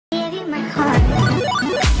my heart.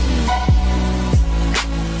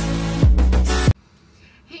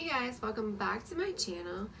 Hey guys, welcome back to my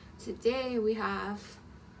channel. Today we have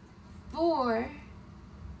 4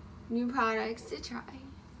 new products to try.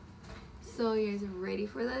 So you guys are ready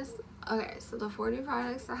for this? Okay, so the 4 new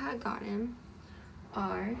products I had gotten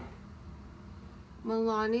are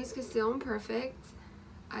Milani's Conceal and Perfect.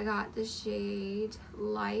 I got the shade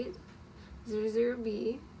Light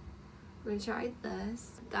 00B. We're gonna try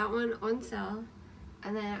this. That one on sale.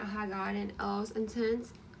 And then I had gotten e.l.f.'s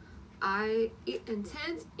Intense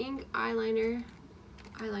Ink Eyeliner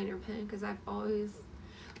pen, because I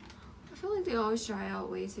feel like they always try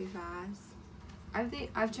out way too fast. I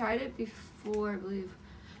think I've tried it before, I believe.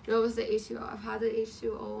 No, it was the H2O. I've had the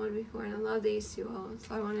H2O one before and I love the H2O,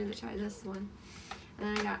 so I wanted to try this one. And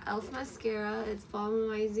then I got e.l.f. mascara. It's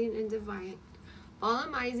volumizing and defining.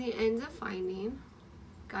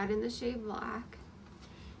 Got in the shade Black.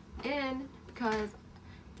 And because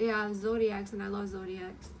they have Zodiacs and I love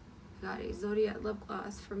Zodiacs, I got a Zodiac lip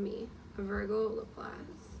gloss for me, a Virgo lip gloss.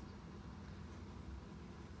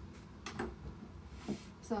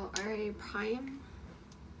 So I already prime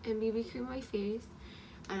and BB cream my face,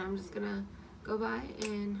 and I'm just gonna go by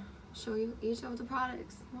and show you each of the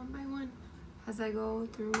products one by one as I go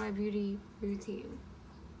through my beauty routine.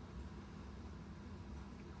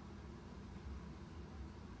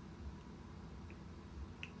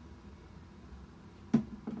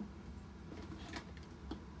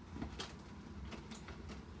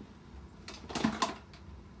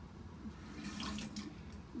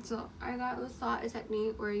 So I got the Thought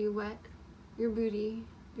technique where you wet your beauty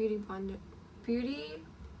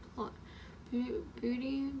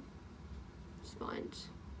sponge.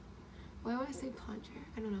 Why do I say plunger?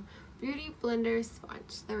 I don't know. Beauty blender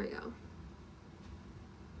sponge. There we go.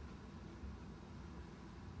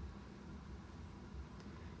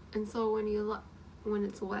 And so when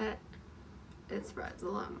it's wet, it spreads a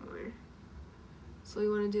lot more. So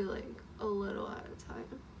you want to do like a little at a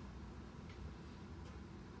time.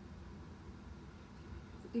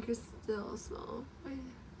 You can still smell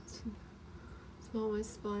my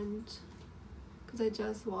sponge because I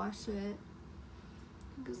just washed it.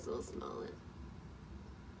 You can still smell it.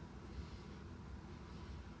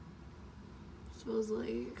 Smells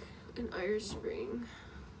like an Irish Spring.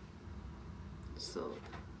 So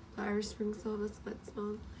the Irish Spring soap, that's what it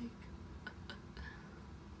smells like.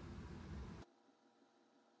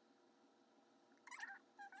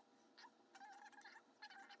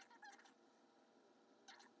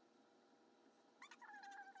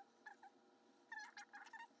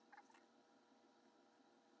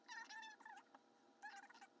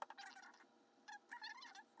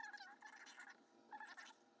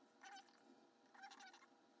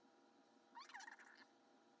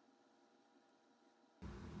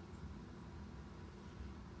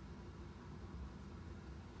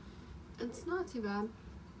 It's not too bad.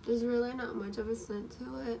 There's really not much of a scent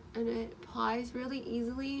to it, and it applies really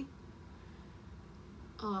easily.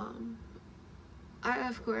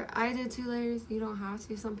 I did 2 layers. You don't have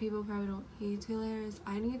to. Some people probably don't need 2 layers.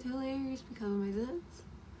 I need 2 layers because of my zits.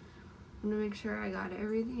 I'm gonna make sure I got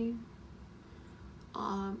everything.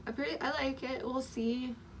 I like it. We'll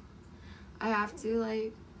see. I have to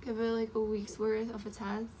like give it like a week's worth of a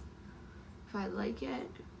test if I like it,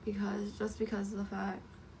 because of the fact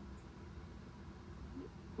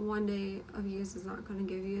 1 day of use is not going to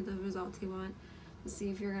give you the results you want to see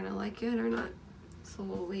if you're going to like it or not. So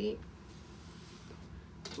we'll wait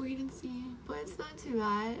and see. But it's not too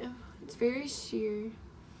bad. It's very sheer.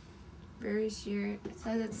 Very sheer. It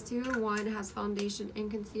says it's 2-in-1. It has foundation and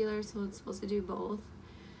concealer, so it's supposed to do both.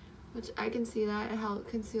 Which I can see that. It helps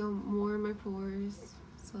conceal more of my pores.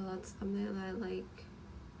 So that's something that I like.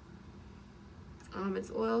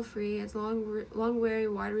 It's oil free, it's long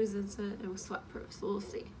wearing, water resistant, and sweat proof, so we'll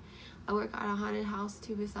see. I work at a haunted house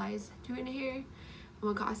too besides doing hair. I'm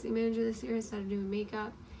a costume manager this year instead of doing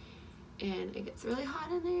makeup, and it gets really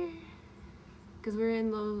hot in there because we're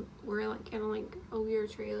like in like a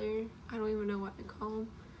weird trailer. I don't even know what to call them,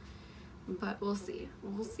 but we'll see.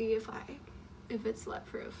 We'll see if it's sweat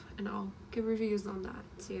proof, and I'll give reviews on that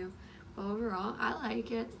too. But overall, I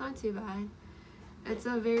like it. It's not too bad. It's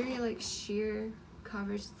a very like sheer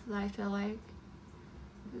coverage that I feel like.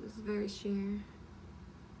 It's very sheer.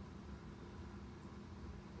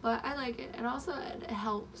 But I like it. And also it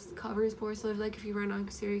helps covers pores. So if you run on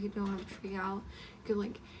concealer, you don't have to freak out. You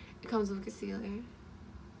can it comes with concealer.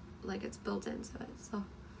 Like it's built into it. So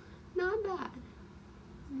not bad.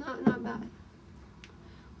 Not bad.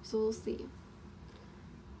 So we'll see.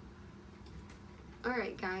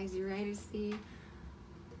 Alright guys, you ready to see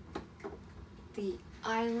the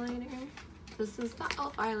eyeliner. This is the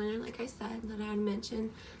e.l.f. eyeliner, like I said, that I had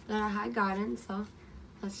mentioned that I had gotten. So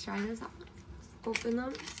let's try this out. Let's open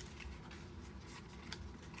them.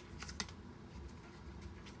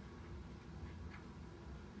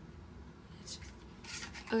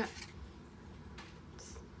 Okay.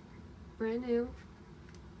 It's brand new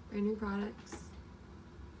products.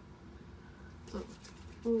 So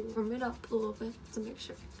we'll warm it up a little bit to make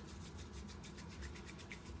sure.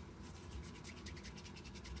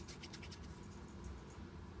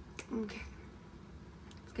 Okay,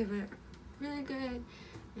 let's give it a really good,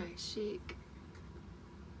 nice shake.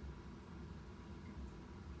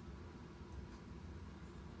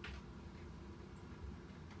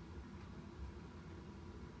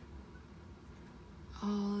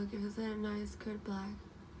 Oh, it gives it a nice, good black.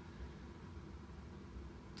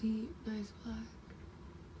 Deep, nice black.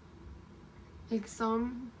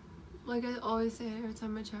 Like like I always say every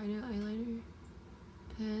time I try a new eyeliner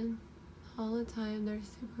pen, all the time they're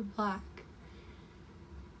super black.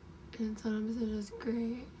 And sometimes they're just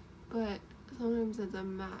gray, but sometimes it's a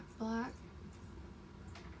matte black.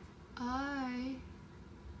 I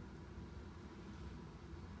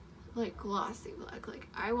like glossy black. Like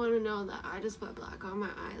I want to know that I just put black on my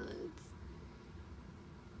eyelids,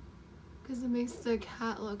 because it makes the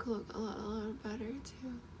cat look a lot better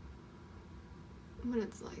too when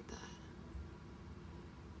it's like that.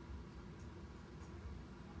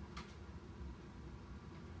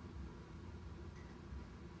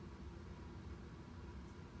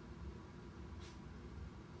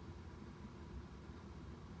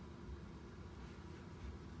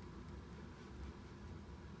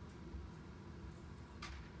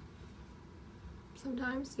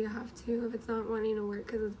 Sometimes you have to, if it's not wanting to work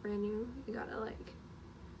because it's brand new, you gotta like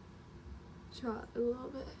draw it a little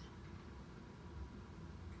bit.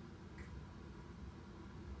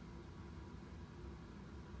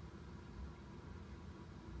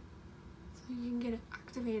 So you can get it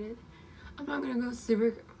activated. I'm not gonna go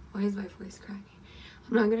super, why is my voice cracking?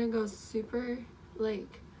 I'm not gonna go super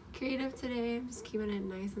like creative today. I'm just keeping it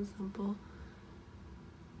nice and simple.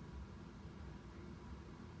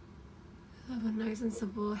 I have a nice and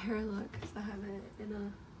simple hair look because I have it in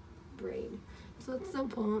a braid. So it's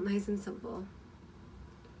simple, nice and simple.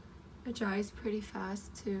 It dries pretty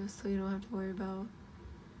fast too, so you don't have to worry about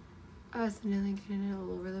accidentally getting it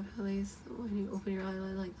all over the place when you open your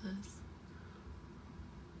eyelid like this.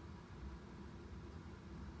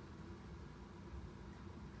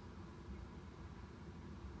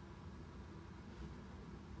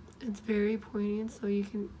 It's very pointy, so you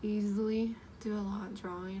can easily do a lot of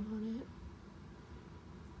drawing with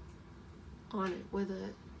it,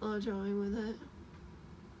 a lot of drawing with it.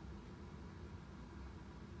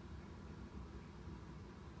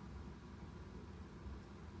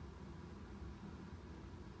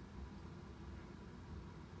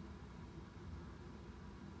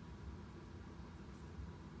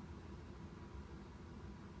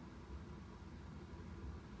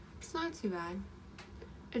 It's not too bad.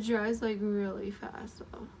 It dries like really fast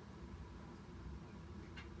though.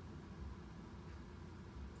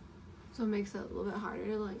 So it makes it a little bit harder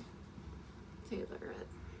to like tailor it.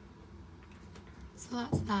 So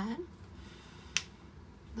that's that.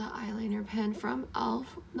 The eyeliner pen from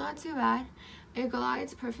e.l.f. Not too bad. It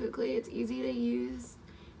glides perfectly. It's easy to use.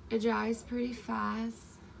 It dries pretty fast.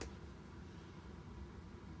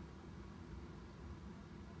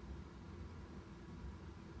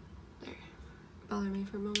 There. Bother me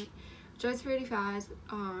for a moment. It dries pretty fast.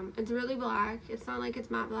 It's really black. It's not like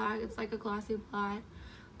it's matte black. It's like a glossy black.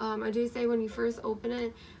 I do say when you first open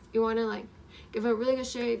it, you want to like give it a really good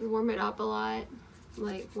shake, warm it up a lot,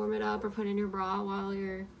 like warm it up or put in your bra while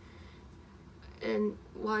you're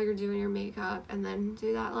doing your makeup, and then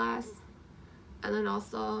do that last. And then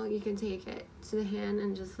also you can take it to the hand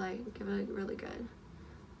and just like give it a really good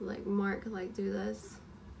like mark, like do this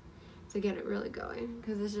to get it really going,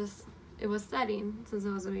 because it was setting since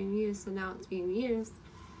it wasn't being used, so now it's being used.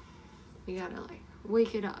 You gotta like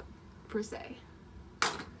wake it up per se.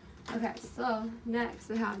 Okay, so next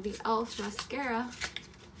we have the e.l.f. mascara.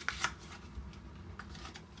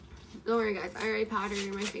 Don't worry guys, I already powdered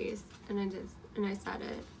in my face and I set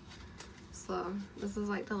it. So this is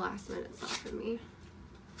like the last minute stuff for me.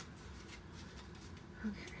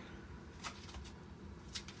 Okay.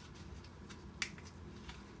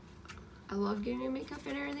 I love getting your makeup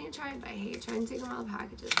and everything to try, but I hate trying to take them out of the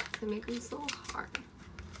packages. They make them so hard.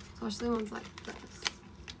 Especially ones like this.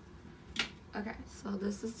 Okay, so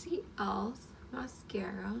this is the e.l.f.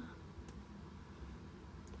 mascara.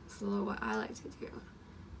 So what I like to do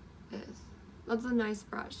is, that's a nice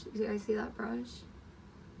brush. You guys see that brush?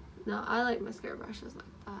 No, I like mascara brushes like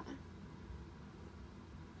that.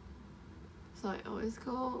 So I always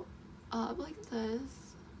go up like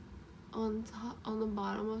this on top, on the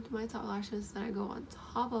bottom of my top lashes, then I go on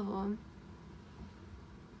top of them,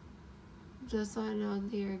 just so I know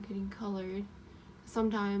they are getting colored.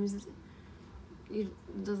 Sometimes it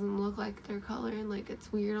doesn't look like they're colored, like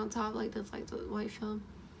it's weird on top, like that's like the white film,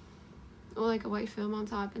 or like a white film on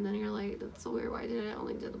top, and then you're like, that's so weird, why did I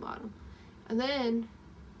only do the bottom? And then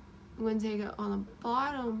I'm going to take it on the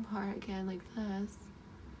bottom part again like this,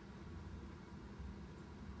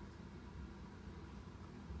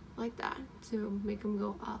 like that, to make them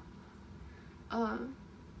go up. I'm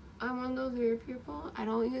one of those weird people, I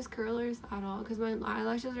don't use curlers at all because my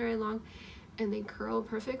eyelashes are very long and they curl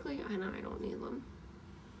perfectly, and I don't need them.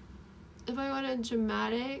 If I want a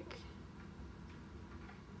dramatic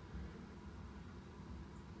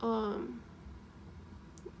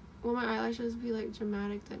will my eyelashes be like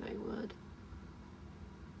dramatic, then I would.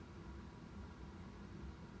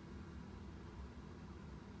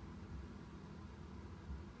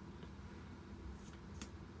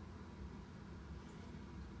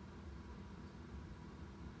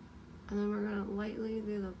 And then we're gonna lightly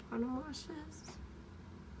do the bottom lashes.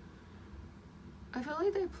 I feel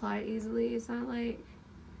like they apply easily. It's not like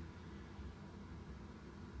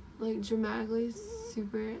dramatically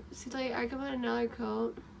super. See, like I could put another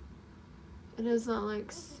coat and it's not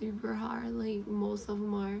like super hard like most of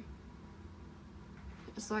them are.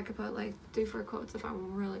 So I could put like 3-4 coats if I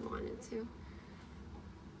really wanted to.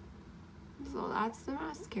 So that's the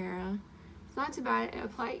mascara. It's not too bad. It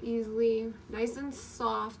applies easily, nice and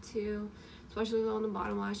soft too, especially on the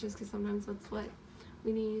bottom lashes, because sometimes that's what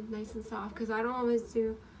we need, nice and soft. Because I don't always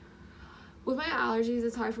do, with my allergies,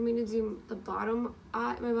 it's hard for me to do the bottom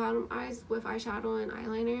eye, my bottom eyes with eyeshadow and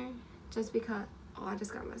eyeliner, just because. Oh, I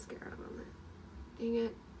just got mascara on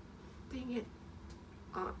it. Dang it.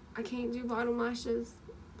 I can't do bottom lashes.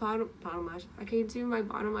 Bottom lashes. I can't do my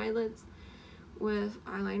bottom eyelids with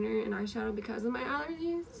eyeliner and eyeshadow because of my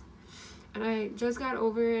allergies. And I just got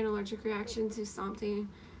over an allergic reaction to something,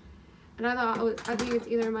 and I think it's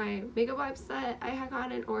either my makeup wipes that I had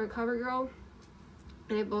gotten or CoverGirl,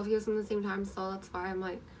 and I both used them at the same time, so that's why I'm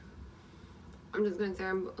just gonna say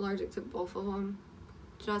I'm allergic to both of them,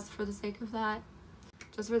 just for the sake of that.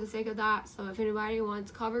 So if anybody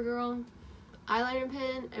wants CoverGirl eyeliner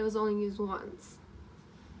pen, it was only used once.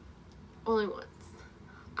 Only once.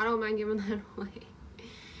 I don't mind giving that away.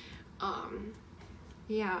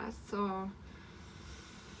 Yeah, so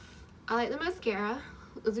I like the mascara.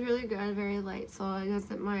 It's really good, very light, so I guess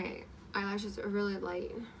that my eyelashes are really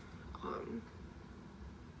light.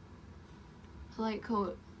 A light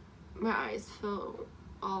coat, my eyes feel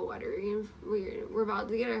all watery and weird. We're about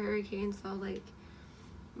to get a hurricane, so like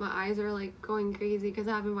my eyes are like going crazy because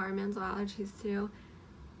I have environmental allergies too.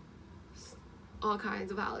 All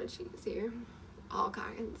kinds of allergies here, all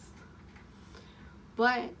kinds.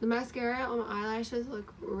 But the mascara on my eyelashes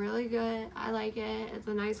look really good. I like it. It's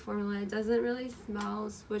a nice formula. It doesn't really smell,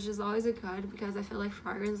 which is always a good, because I feel like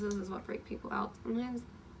fragrances is what break people out sometimes.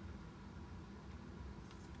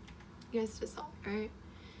 You guys just saw it, right?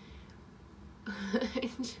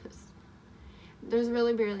 There's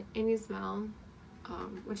really barely any smell,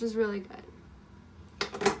 which is really good.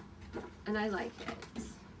 And I like it.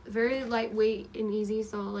 It's very lightweight and easy,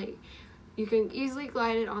 so like you can easily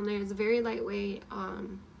glide it on there. It's very lightweight.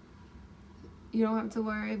 You don't have to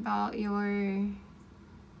worry about your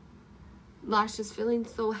lashes feeling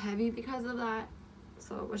so heavy because of that,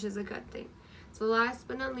 so which is a good thing. So last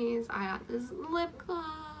but not least, I got this lip gloss.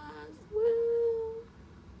 Woo!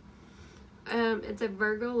 It's a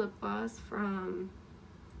Virgo lip gloss from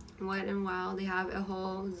Wet n Wild. They have a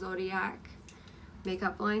whole Zodiac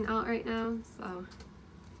makeup line out right now, so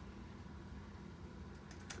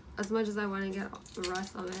as much as I want to get the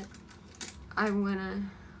rest of it, I'm gonna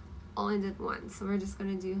only did one, so we're just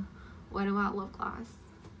gonna do Wet n Wild lip gloss.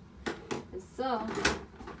 And so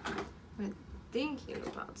we're thinking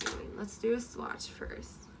about doing, let's do a swatch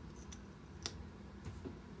first.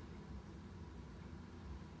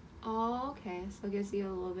 Oh, okay, so it gives you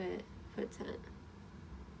a little bit of a tint.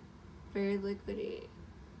 Very liquidy.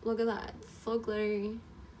 Look at that, it's so glittery.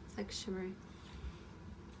 It's like shimmery.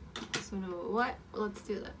 So no, what? Let's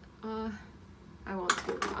do that. I won't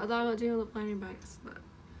do it. I thought about doing a lip liner, but I guess not.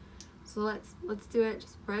 So let's do it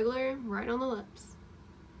just regular, right on the lips.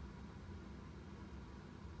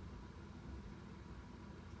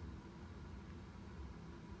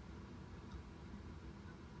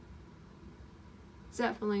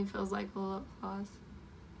 Definitely feels like a lip gloss.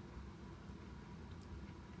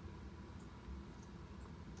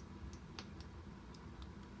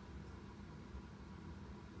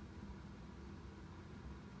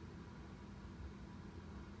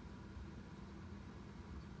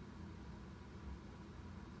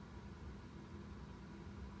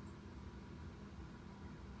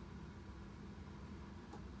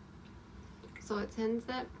 So it tints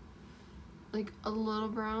it like a little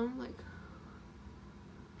brown, like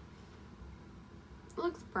it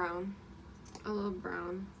looks brown, a little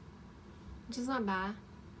brown, which is not bad.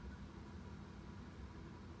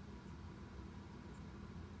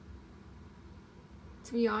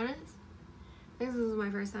 To be honest, I think this is my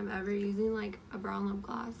first time ever using like a brown lip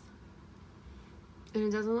gloss, and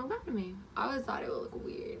it doesn't look bad to me. I always thought it would look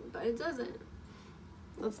weird, but it doesn't.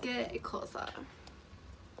 Let's get a close up.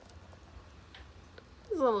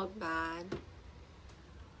 It doesn't look bad.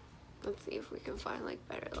 Let's see if we can find like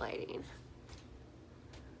better lighting.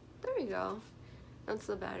 There we go. That's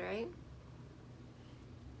the bed, right?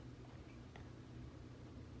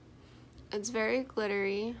 It's very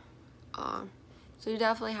glittery. So you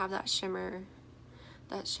definitely have that shimmer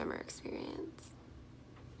experience.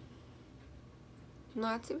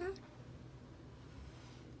 Not too bad.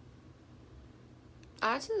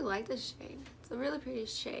 I actually like this shade. It's a really pretty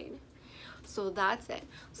shade. So that's it.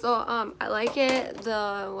 So I like it.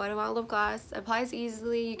 The What About lip gloss applies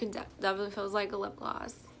easily. You can definitely feels like a lip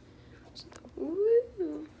gloss.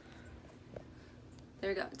 Woo. There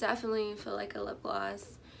we go. Definitely feel like a lip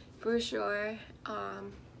gloss for sure.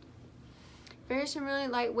 Very shimmery,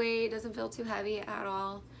 lightweight, doesn't feel too heavy at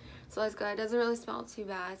all. So that's good. It doesn't really smell too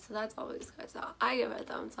bad, so that's always good. So I give it a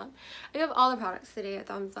thumbs up. I give all the products today a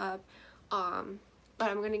thumbs up. But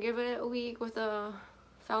I'm gonna give it a week with a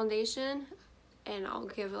foundation, and I'll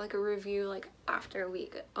give like a review like after a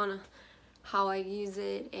week on how I use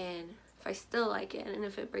it and if I still like it and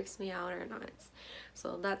if it breaks me out or not.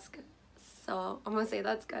 So that's good. So I'm gonna say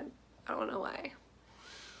that's good. I don't know why.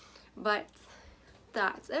 But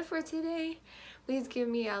that's it for today. Please give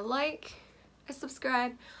me a like, a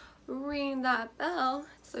subscribe, ring that bell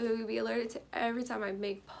so you'll be alerted to every time I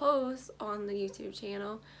make posts on the YouTube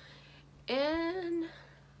channel. And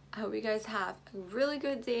I hope you guys have a really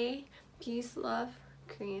good day. Peace, love,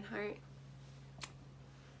 Korean heart.